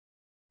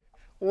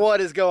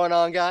What is going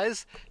on,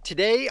 guys?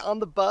 Today on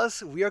the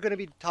bus, we are going to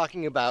be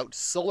talking about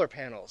solar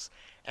panels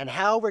and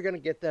how we're going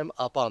to get them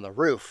up on the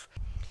roof.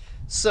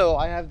 So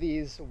I have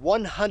these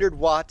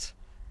 100-watt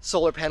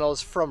solar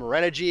panels from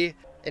Renogy.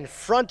 In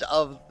front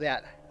of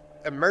that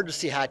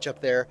emergency hatch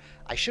up there,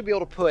 I should be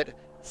able to put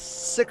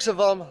 6 of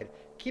them,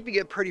 keeping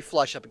it pretty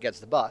flush up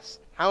against the bus.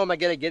 How am I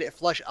going to get it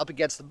flush up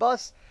against the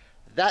bus?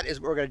 That is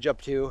what we're going to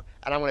jump to,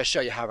 and I'm going to show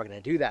you how we're going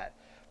to do that.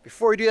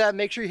 Before we do that,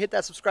 make sure you hit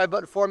that subscribe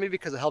button for me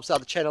because it helps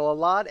out the channel a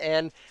lot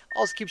and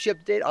also keeps you up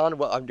to date on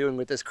what I'm doing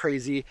with this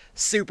crazy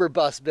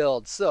Superbus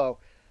build. So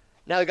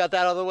now we got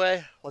that out of the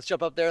way, let's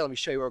jump up there. Let me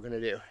show you what we're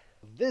going to do.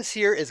 This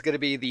here is going to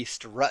be the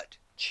strut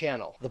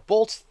channel. The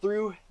bolts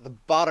through the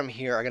bottom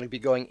here are going to be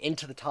going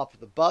into the top of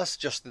the bus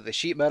just through the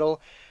sheet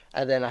metal.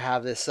 And then I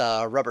have this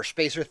rubber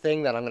spacer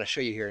thing that I'm going to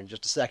show you here in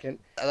just a second.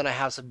 And then I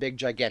have some big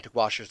gigantic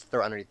washers to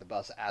throw underneath the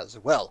bus as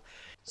well.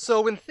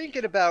 So when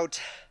thinking about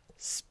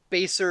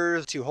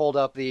spacers to hold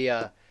up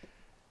the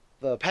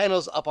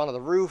panels up onto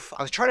the roof,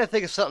 I was trying to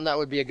think of something that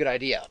would be a good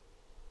idea.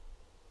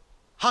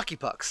 Hockey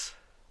pucks.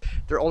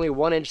 They're only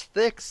 1 inch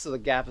thick, so the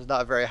gap is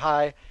not very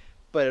high,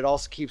 but it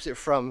also keeps it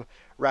from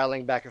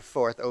rattling back and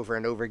forth over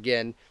and over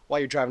again while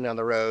you're driving down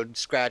the road,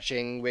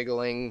 scratching,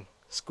 wiggling,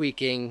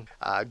 squeaking.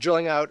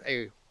 Drilling out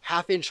a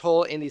 1/2 inch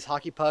hole in these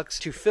hockey pucks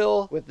to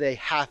fill with the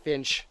 1/2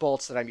 inch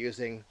bolts that I'm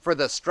using for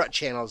the strut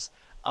channels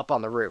up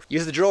on the roof.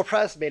 Use the drill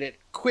press, made it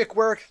quick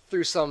work,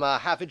 threw some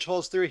 1/2 inch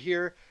holes through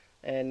here,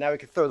 and now we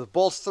can throw the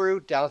bolts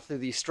through, down through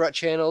the strut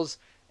channels,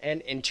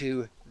 and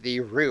into the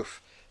roof.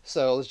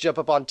 So let's jump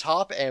up on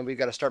top, and we've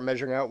got to start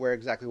measuring out where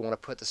exactly we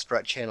want to put the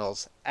strut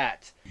channels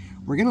at.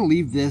 We're going to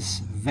leave this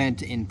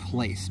vent in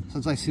place.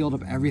 Since I sealed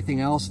up everything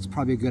else, it's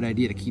probably a good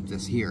idea to keep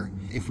this here.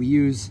 If we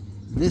use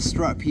this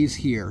strut piece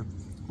here,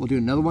 we'll do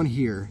another one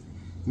here,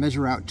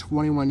 measure out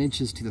 21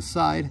 inches to the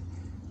side,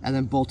 and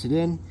then bolt it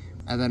in.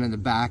 And then in the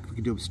back, we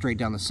could do it straight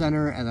down the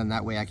center, and then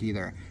that way I could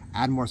either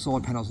add more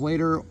solar panels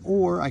later,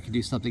 or I could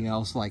do something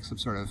else like some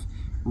sort of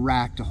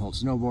rack to hold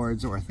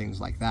snowboards or things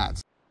like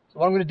that. So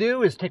what I'm going to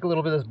do is take a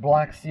little bit of this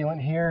black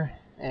sealant here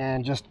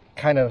and just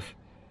kind of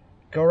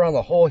go around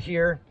the hole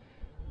here.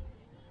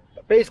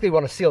 But basically we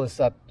want to seal this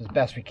up as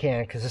best we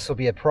can because this will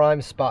be a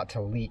prime spot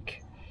to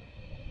leak.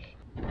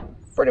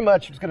 Pretty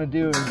much what it's going to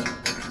do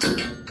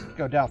is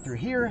go down through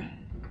here,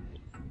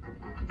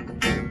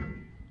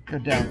 go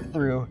down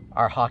through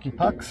our hockey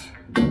pucks.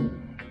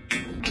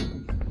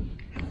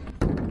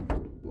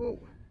 Whoa.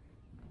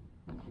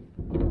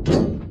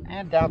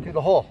 And down through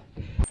the hole.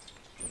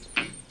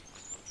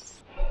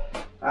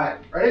 All right,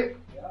 ready?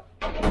 Yeah.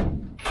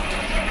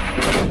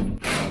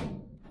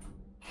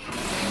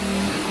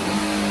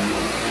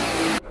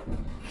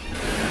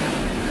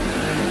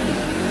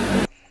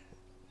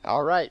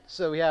 All right,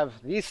 so we have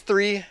these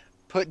 3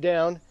 put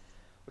down,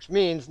 which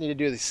means need to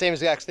do the same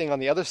exact thing on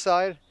the other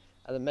side,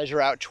 and then measure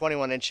out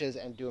 21 inches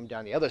and do them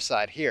down the other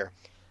side here.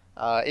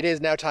 It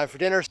is now time for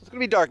dinner, so it's gonna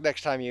be dark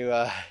next time you,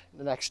 the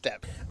next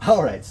step.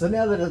 All right, so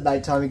now that it's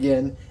nighttime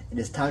again, it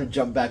is time to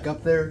jump back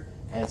up there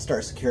and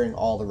start securing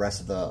all the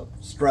rest of the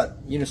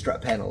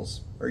unistrut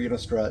panels, or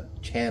unistrut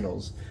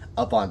channels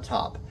up on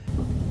top.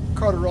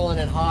 Carter rolling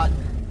in hot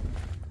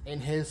in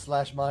his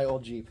 / my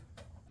old Jeep.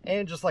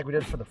 And just like we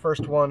did for the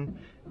first one,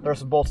 throw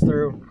some bolts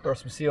through, throw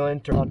some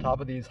sealant on top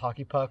of these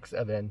hockey pucks,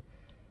 and then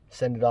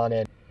send it on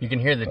in. You can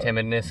hear the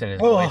timidness in his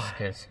voice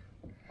because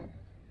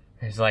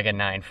there's like a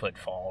 9-foot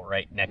fall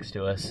right next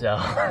to us. So,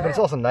 but it's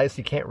also nice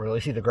you can't really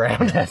see the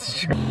ground.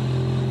 That's true.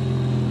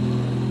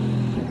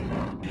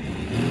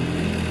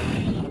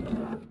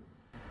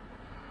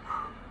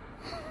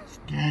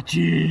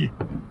 Sketchy.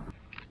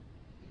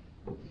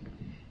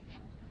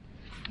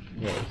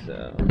 Yeah,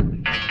 so.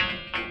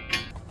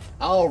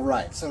 All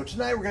right, so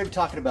tonight we're going to be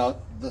talking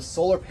about the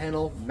solar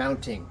panel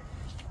mounting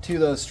to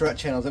those strut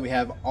channels that we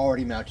have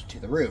already mounted to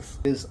the roof.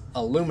 It is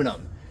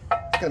aluminum.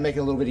 It's going to make it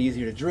a little bit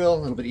easier to drill, a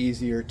little bit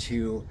easier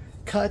to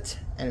cut,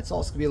 and it's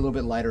also going to be a little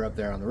bit lighter up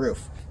there on the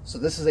roof. So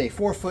this is a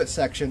 4-foot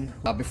section.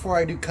 Before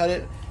I do cut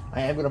it,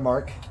 I am going to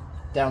mark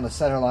down the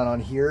center line on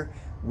here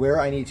where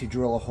I need to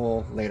drill a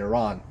hole later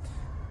on.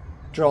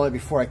 Drilling it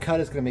before I cut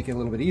is going to make it a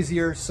little bit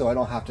easier, so I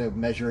don't have to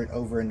measure it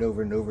over and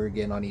over and over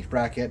again on each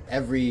bracket.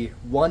 Every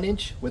 1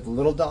 inch with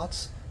little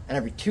dots, and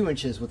every 2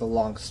 inches with a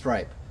long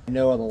stripe. I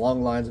know on the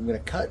long lines I'm going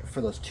to cut for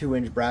those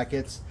 2-inch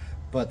brackets,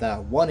 but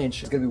that 1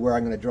 inch is going to be where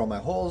I'm going to drill my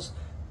holes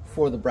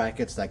for the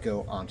brackets that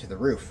go onto the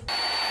roof.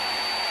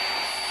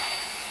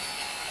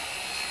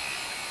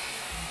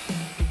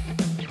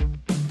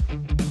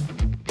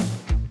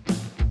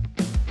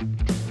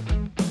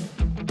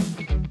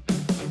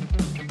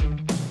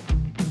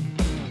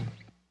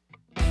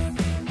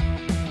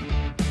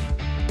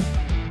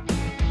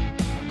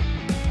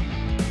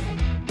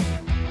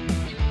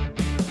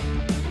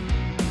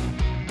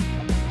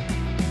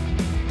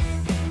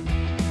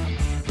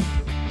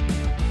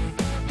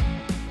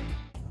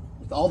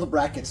 With all the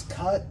brackets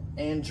cut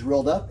and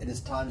drilled up, it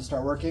is time to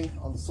start working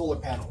on the solar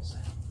panels.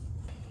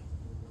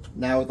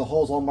 Now with the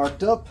holes all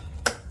marked up,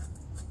 it'll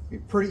be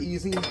pretty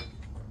easy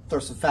throw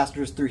some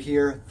fasteners through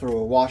here, throw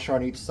a washer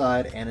on each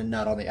side, and a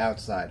nut on the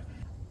outside.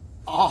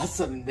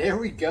 Awesome, there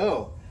we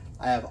go.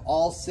 I have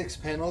all 6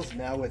 panels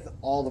now with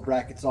all the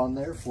brackets on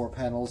there, 4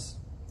 panels,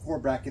 4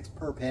 brackets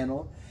per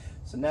panel.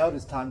 So now it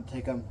is time to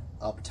take them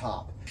up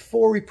top.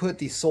 Before we put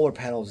these solar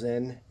panels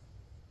in,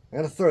 I'm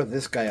gonna throw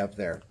this guy up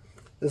there.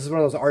 This is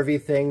one of those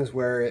RV things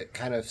where it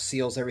kind of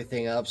seals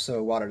everything up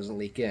so water doesn't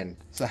leak in.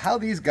 So how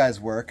these guys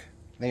work,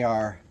 they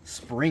are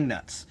spring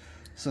nuts.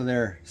 So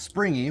they're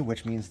springy,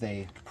 which means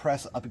they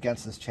press up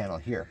against this channel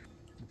here.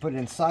 You put it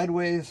in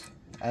sideways,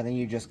 and then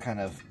you just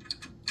kind of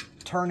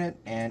turn it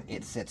and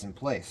it sits in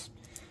place.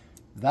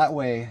 That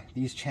way,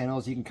 these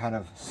channels, you can kind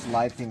of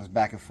slide things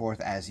back and forth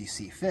as you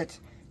see fit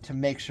to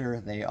make sure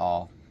they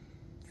all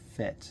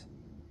fit.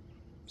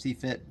 See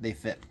fit, they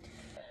fit.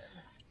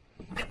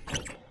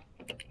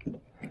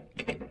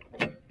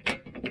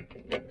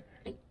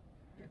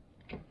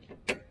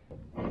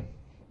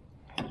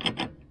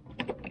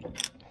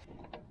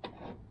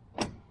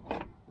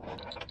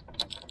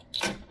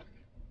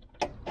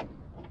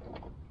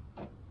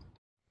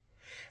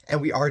 And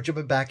we are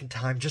jumping back in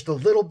time just a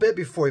little bit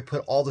before we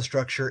put all the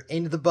structure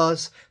into the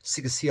bus so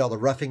you can see all the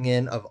roughing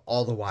in of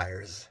all the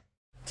wires.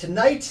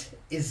 Tonight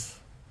is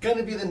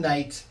gonna be the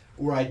night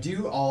where I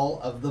do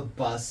all of the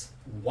bus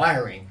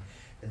wiring.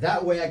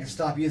 That way I can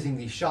stop using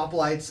the shop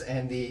lights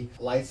and the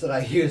lights that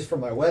I use for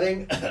my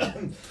wedding.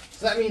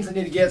 So that means I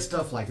need to get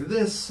stuff like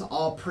this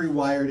all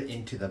pre-wired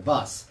into the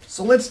bus.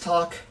 So let's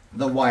talk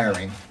the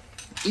wiring.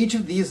 Each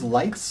of these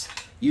lights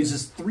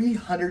uses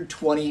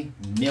 320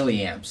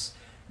 milliamps.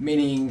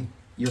 Meaning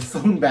your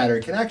phone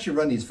battery can actually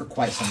run these for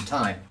quite some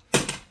time.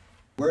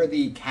 Where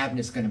the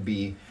cabinet's going to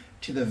be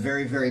to the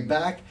very, very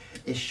back,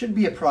 it should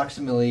be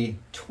approximately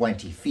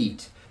 20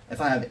 feet.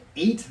 If I have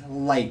 8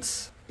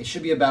 lights, it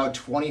should be about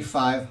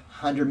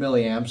 2,500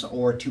 milliamps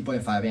or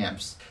 2.5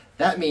 amps.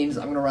 That means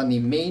I'm going to run the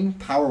main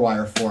power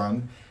wire for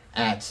them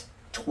at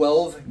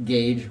 12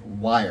 gauge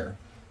wire.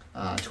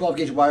 12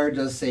 gauge wire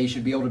does say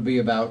should be able to be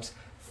about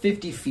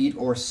 50 feet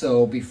or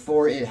so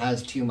before it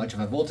has too much of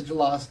a voltage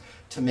loss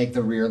to make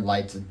the rear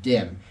lights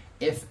dim,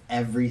 if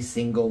every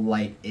single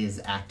light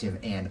is active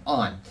and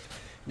on.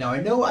 Now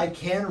I know I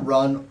can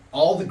run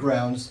all the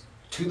grounds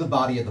to the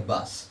body of the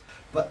bus,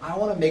 but I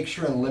want to make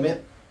sure and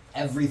limit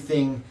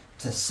everything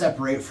to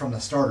separate from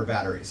the starter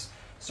batteries.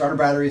 Starter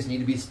batteries need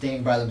to be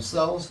staying by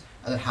themselves,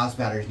 and then house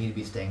batteries need to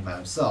be staying by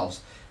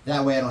themselves.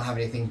 That way I don't have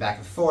anything back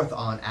and forth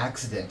on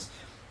accident.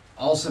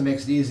 Also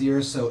makes it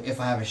easier so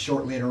if I have a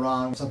short later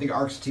on, something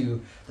arcs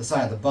to the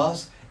side of the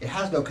bus, it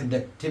has no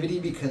conductivity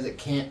because it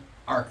can't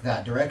arc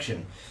that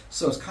direction.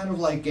 So it's kind of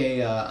like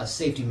a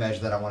safety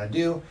measure that I want to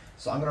do.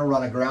 So I'm going to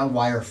run a ground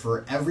wire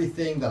for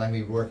everything that I'm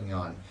going to be working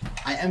on.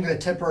 I am going to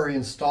temporarily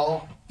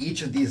install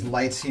each of these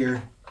lights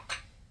here.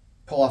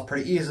 Pull off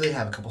pretty easily,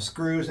 have a couple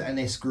screws, and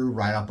they screw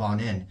right up on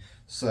in.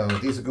 So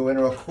these will go in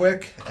real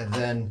quick, and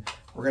then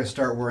we're going to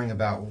start worrying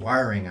about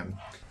wiring them.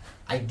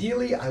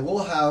 Ideally, I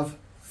will have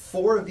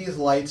 4 of these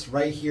lights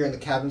right here in the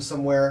cabin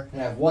somewhere. And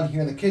I have 1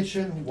 here in the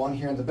kitchen, 1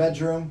 here in the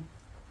bathroom,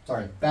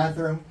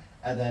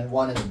 and then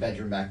 1 in the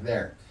bedroom back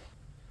there.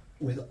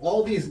 With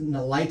all these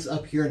lights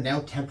up here now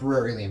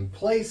temporarily in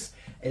place,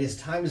 it is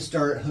time to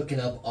start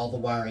hooking up all the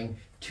wiring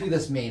to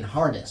this main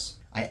harness.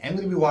 I am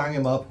going to be wiring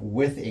them up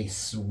with a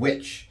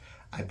switch.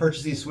 I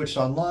purchased these switches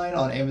online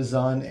on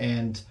Amazon,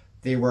 and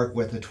they work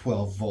with a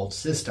 12-volt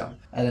system.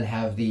 I then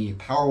have the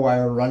power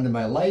wire run to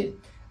my light,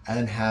 and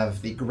then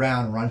have the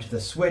ground run to the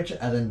switch,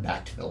 and then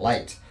back to the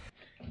light.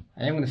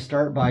 I am going to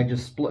start by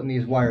just splitting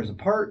these wires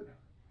apart.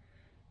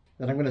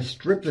 Then I'm going to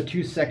strip the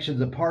 2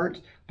 sections apart,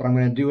 but I'm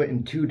going to do it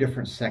in 2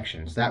 different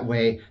sections. That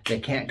way they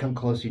can't come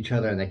close to each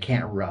other and they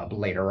can't rub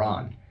later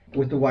on.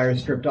 With the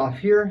wires stripped off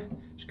here,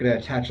 just going to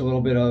attach a little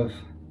bit of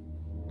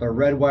the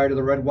red wire to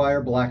the red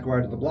wire, black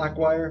wire to the black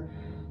wire,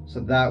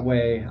 so that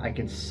way I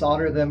can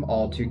solder them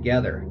all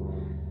together.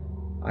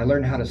 I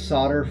learned how to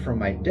solder from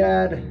my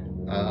dad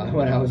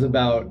when I was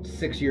about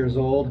 6 years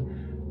old.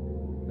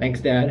 Thanks,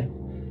 Dad.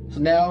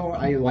 So now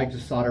I like to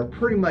solder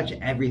pretty much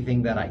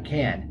everything that I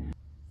can.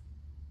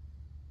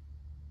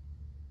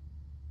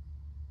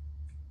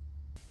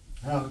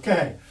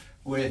 Okay,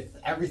 with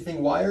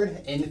everything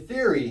wired, in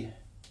theory,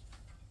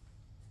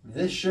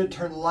 this should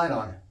turn the light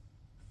on.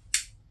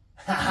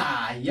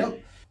 Haha,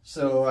 yep.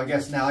 So I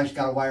guess now I just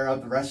gotta wire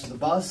up the rest of the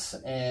bus,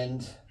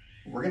 and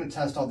we're gonna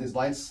test all these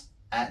lights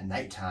at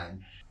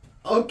nighttime.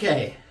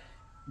 Okay,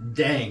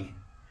 dang.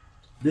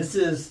 This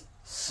is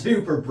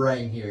super bright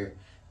in here.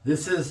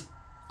 This is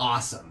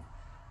awesome.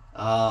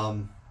 I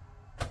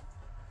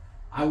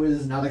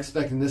was not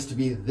expecting this to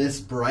be this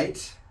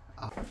bright.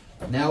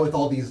 Now with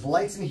all these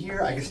lights in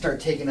here, I can start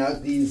taking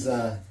out these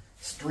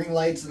string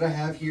lights that I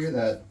have here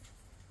that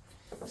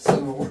some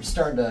of them were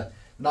starting to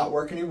not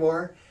work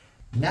anymore.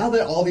 Now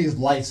that all these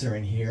lights are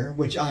in here,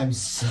 which I'm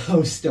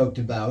so stoked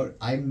about,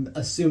 I'm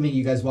assuming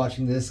you guys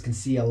watching this can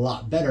see a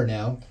lot better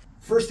now.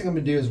 First thing I'm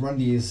going to do is run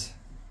these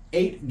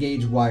 8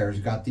 gauge wires.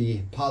 Got the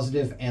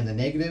positive and the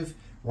negative,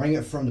 running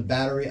it from the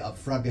battery up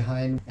front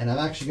behind, and I'm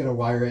actually going to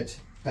wire it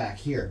back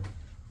here.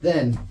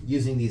 Then,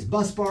 using these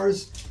bus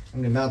bars,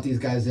 I'm going to mount these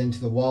guys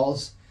into the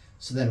walls.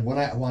 So then when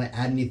I want to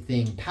add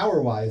anything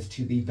power-wise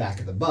to the back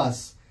of the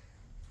bus,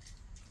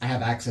 I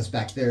have access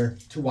back there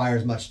to wire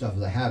as much stuff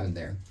as I have in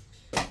there.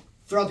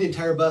 Throughout the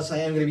entire bus, I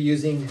am going to be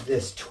using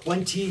this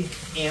 20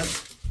 amp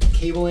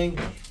cabling.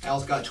 I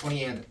also got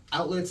 20 amp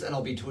outlets, and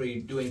I'll be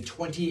doing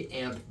 20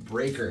 amp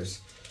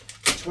breakers.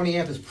 20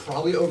 amp is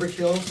probably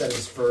overkill. That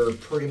is for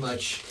pretty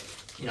much,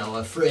 you know,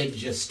 a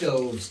fridge,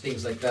 stoves,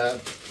 things like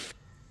that.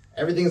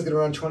 Everything is going to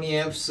run 20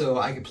 amps, so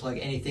I can plug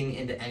anything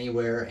into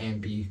anywhere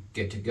and be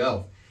good to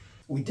go.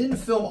 We didn't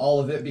film all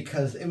of it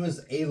because it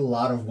was a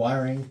lot of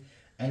wiring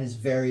and it's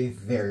very,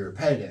 very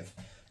repetitive.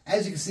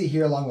 As you can see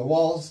here along the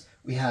walls,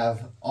 we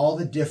have all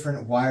the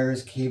different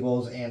wires,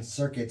 cables, and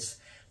circuits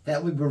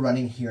that we've been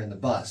running here in the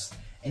bus,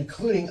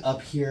 including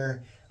up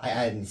here, I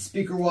added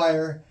speaker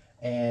wire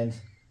and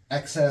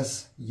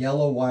excess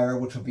yellow wire,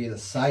 which will be the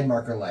side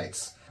marker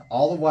lights.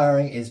 All the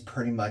wiring is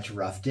pretty much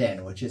roughed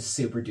in, which is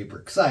super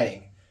duper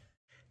exciting.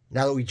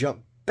 Now that we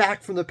jump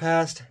back from the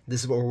past,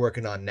 this is what we're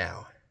working on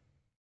now.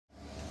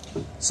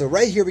 So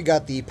right here we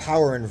got the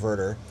power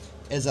inverter.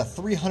 It is a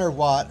 300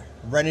 watt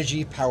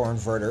Renogy power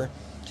inverter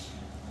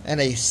and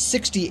a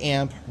 60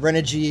 amp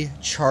Renogy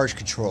charge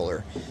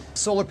controller.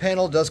 Solar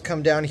panel does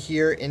come down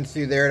here in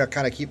through there to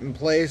kind of keep in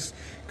place,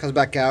 comes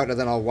back out, and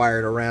then I'll wire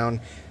it around,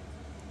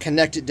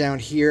 connect it down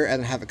here,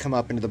 and have it come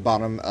up into the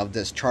bottom of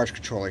this charge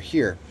controller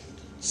here.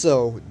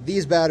 So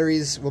these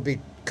batteries will be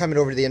coming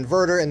over to the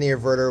inverter, and the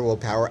inverter will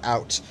power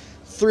out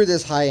through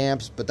this high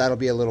amps, but that'll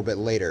be a little bit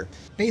later.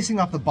 Basing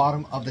off the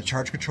bottom of the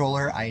charge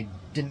controller, I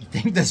didn't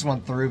think this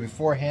one through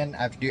beforehand.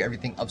 I have to do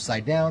everything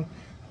upside down,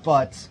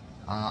 but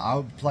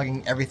I'll be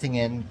plugging everything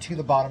in to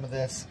the bottom of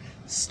this,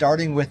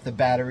 starting with the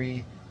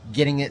battery,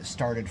 getting it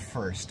started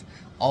first.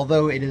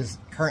 Although it is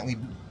currently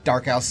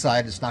dark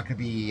outside, it's not going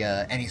to be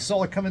any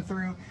solar coming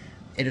through.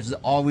 It is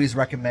always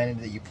recommended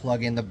that you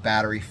plug in the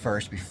battery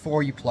first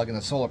before you plug in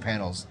the solar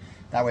panels.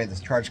 That way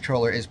this charge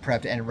controller is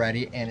prepped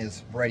and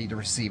is ready to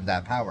receive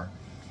that power.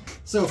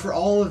 So for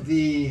all of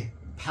the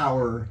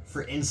power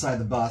for inside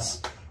the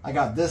bus, I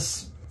got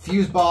this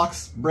fuse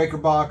box, breaker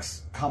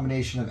box,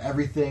 combination of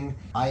everything.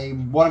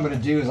 What I'm going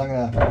to do is I'm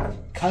going to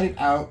cut it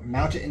out,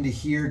 mount it into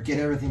here, get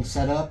everything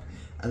set up,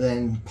 and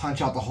then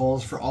punch out the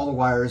holes for all the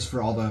wires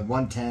for all the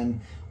 110,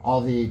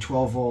 all the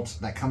 12 volts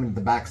that come into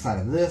the back side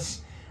of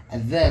this.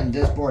 And then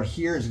this board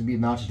here is going to be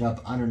mounted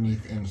up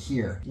underneath in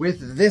here.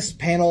 With this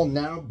panel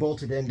now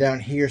bolted in down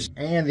here,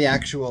 and the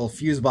actual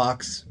fuse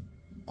box,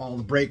 all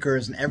the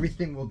breakers and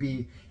everything will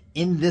be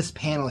in this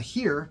panel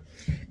here,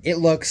 it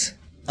looks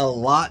a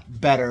lot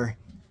better.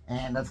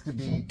 And that's going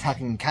to be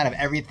tucking kind of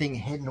everything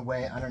hidden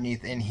away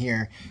underneath in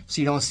here,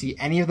 so you don't see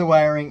any of the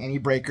wiring, any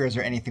breakers,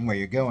 or anything where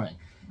you're going.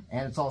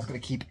 And it's also going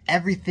to keep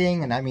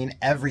everything, and I mean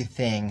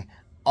everything,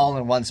 all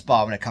in one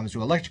spot when it comes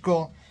to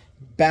electrical,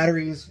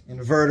 batteries,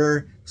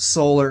 inverter,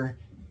 solar,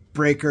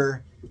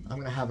 breaker. I'm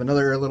going to have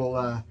another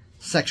little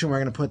section where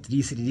I'm going to put the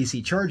DC to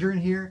DC charger in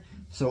here.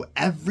 So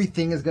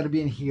everything is going to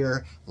be in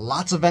here.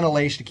 Lots of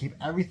ventilation to keep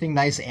everything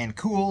nice and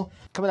cool.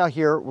 Coming out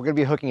here, we're going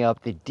to be hooking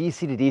up the DC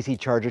to DC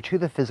charger to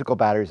the physical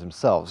batteries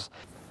themselves.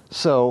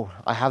 So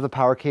I have the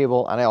power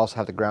cable and I also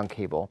have the ground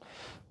cable.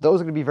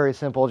 Those are going to be very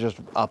simple, just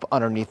up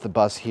underneath the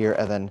bus here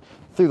and then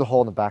through the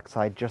hole in the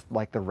backside, just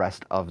like the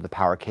rest of the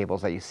power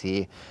cables that you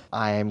see.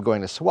 I am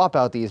going to swap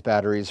out these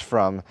batteries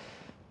from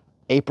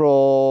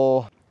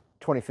April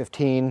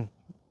 2015.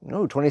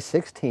 No,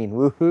 2016,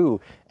 woohoo,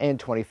 and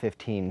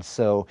 2015.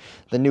 So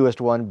the newest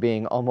one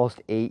being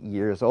almost 8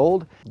 years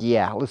old.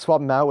 Yeah, let's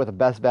swap them out with the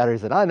best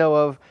batteries that I know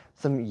of,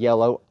 some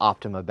yellow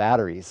Optima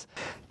batteries.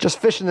 Just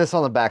fishing this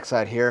on the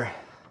backside here,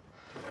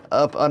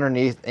 up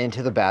underneath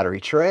into the battery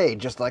tray,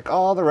 just like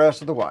all the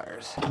rest of the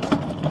wires.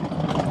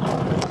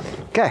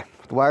 Okay,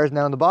 the wire's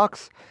now in the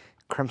box,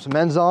 crimp some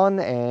ends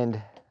on,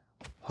 and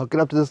hook it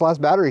up to this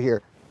last battery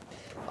here.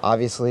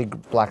 Obviously,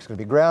 black's gonna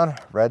be ground,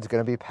 red's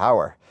gonna be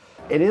power.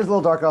 It is a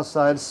little dark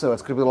outside, so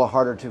it's going to be a little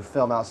harder to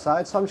film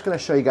outside, so I'm just going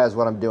to show you guys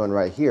what I'm doing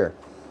right here.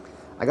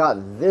 I got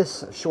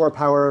this shore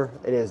power.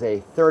 It is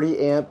a 30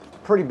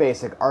 amp, pretty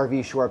basic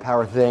RV shore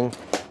power thing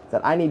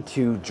that I need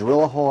to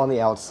drill a hole on the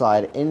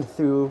outside in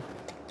through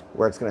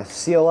where it's going to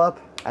seal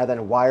up and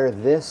then wire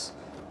this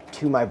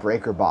to my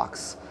breaker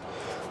box.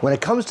 When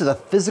it comes to the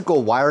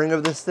physical wiring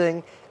of this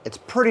thing, it's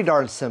pretty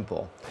darn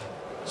simple.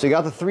 So you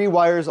got the 3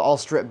 wires all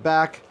stripped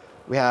back.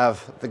 We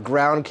have the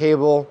ground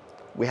cable.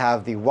 We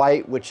have the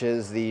white, which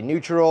is the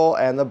neutral,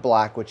 and the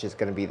black, which is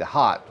going to be the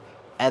hot.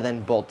 And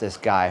then bolt this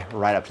guy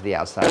right up to the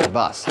outside of the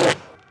bus.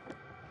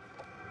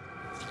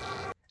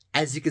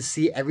 As you can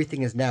see,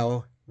 everything is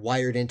now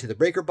wired into the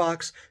breaker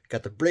box.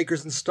 Got the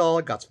breakers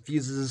installed, got some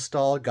fuses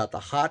installed, got the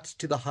hot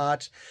to the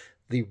hot,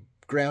 the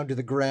ground to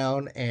the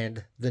ground,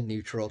 and the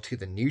neutral to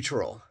the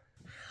neutral.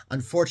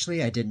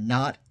 Unfortunately, I did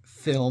not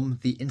film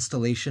the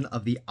installation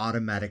of the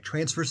automatic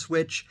transfer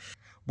switch.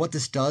 What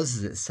this does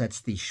is it sets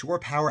the shore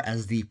power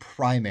as the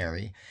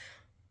primary,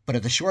 but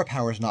if the shore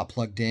power is not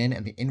plugged in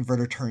and the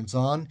inverter turns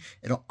on,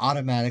 it'll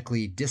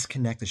automatically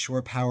disconnect the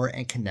shore power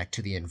and connect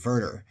to the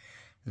inverter.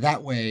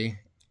 That way,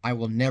 I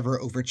will never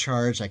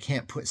overcharge. I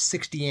can't put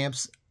 60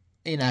 amps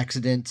in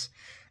accident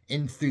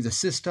in through the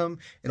system.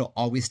 It'll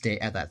always stay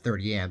at that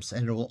 30 amps,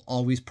 and it will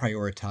always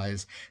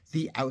prioritize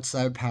the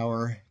outside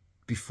power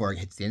before it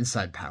hits the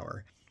inside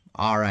power.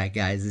 Alright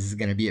guys, this is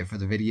going to be it for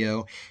the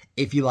video.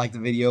 If you like the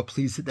video,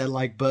 please hit that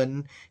like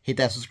button, hit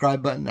that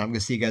subscribe button. I'm going to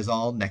see you guys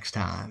all next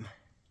time.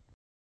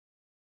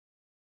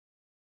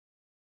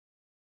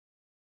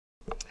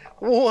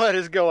 What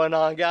is going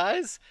on,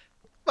 guys?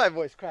 My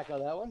voice cracked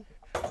on that one.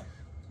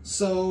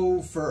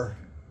 So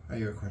are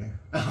you recording?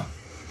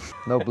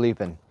 No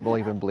bleeping.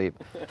 Bleeping bleep.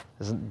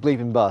 This is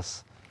bleeping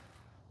bus.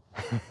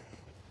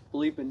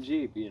 Bleeping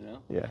Jeep, you know?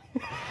 Yeah.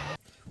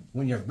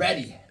 When you're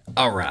ready.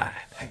 All right.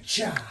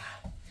 Hi-cha.